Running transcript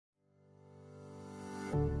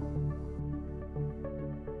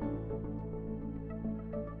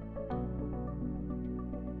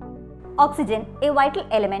oxygen a vital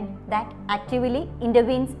element that actively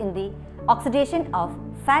intervenes in the oxidation of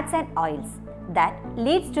fats and oils that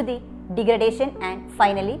leads to the degradation and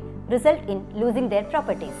finally result in losing their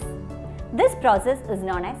properties. This process is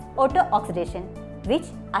known as auto-oxidation, which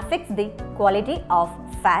affects the quality of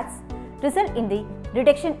fats, result in the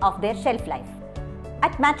reduction of their shelf life.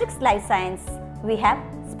 At Matrix Life Science, we have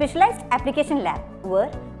specialized application lab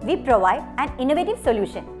where we provide an innovative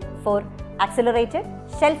solution for accelerated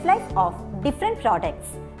shelf life of different products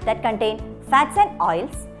that contain fats and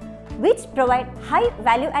oils, which provide high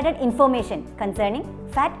value-added information concerning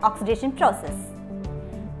fat oxidation process.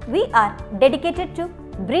 We are dedicated to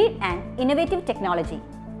breed an innovative technology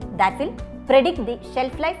that will predict the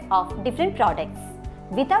shelf life of different products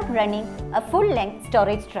without running a full-length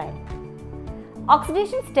storage trial.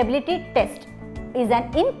 Oxidation stability test is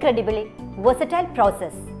an incredibly versatile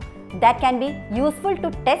process that can be useful to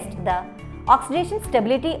test the oxidation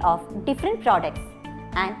stability of different products,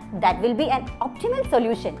 and that will be an optimal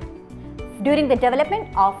solution during the development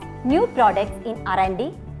of new products in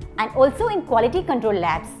R&D and also in quality control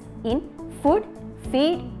labs in food,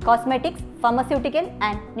 feed, cosmetics, pharmaceutical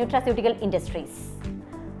and nutraceutical industries.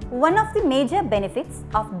 One of the major benefits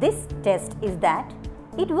of this test is that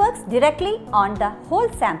it works directly on the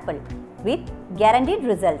whole sample with guaranteed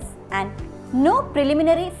results, and no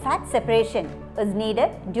preliminary fat separation is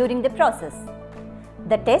needed during the process.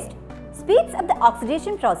 The test speeds up the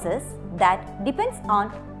oxidation process that depends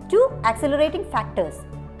on two accelerating factors,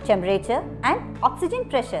 temperature and oxygen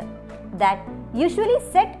pressure, that usually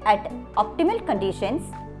set at optimal conditions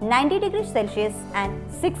 90 degrees Celsius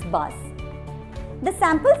and 6 bars. The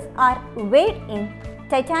samples are weighed in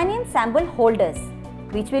titanium sample holders,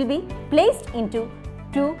 which will be placed into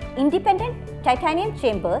two independent titanium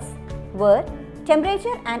chambers where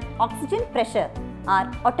temperature and oxygen pressure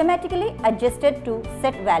are automatically adjusted to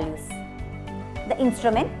set values. The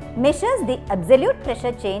instrument measures the absolute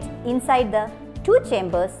pressure change inside the two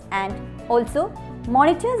chambers and also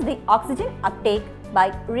monitors the oxygen uptake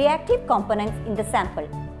by reactive components in the sample.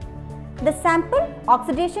 The sample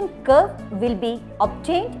oxidation curve will be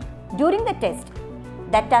obtained during the test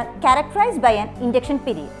that are characterized by an induction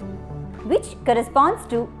period, which corresponds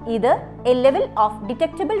to either a level of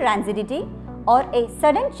detectable rancidity or a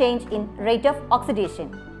sudden change in rate of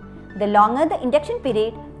oxidation. The longer the induction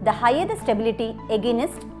period, the higher the stability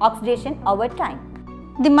against oxidation over time.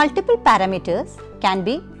 The multiple parameters can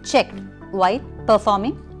be checked while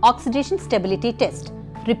performing oxidation stability test: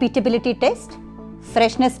 repeatability test,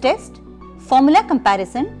 freshness test, formula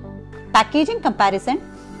comparison, packaging comparison,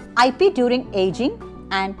 IP during aging,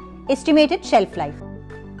 and estimated shelf life.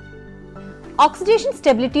 Oxidation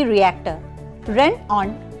stability reactor run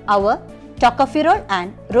on our tocopherol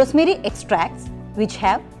and rosemary extracts, which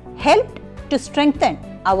have helped to strengthen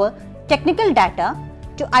our technical data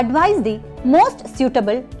to advise the most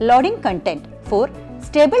suitable loading content for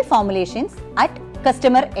stable formulations at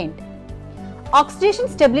customer end. Oxidation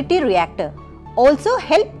stability reactor also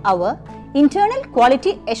help our internal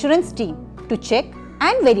quality assurance team to check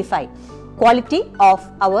and verify quality of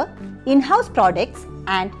our in-house products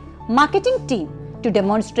and marketing team to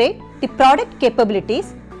demonstrate the product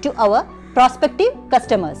capabilities to our prospective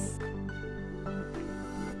customers.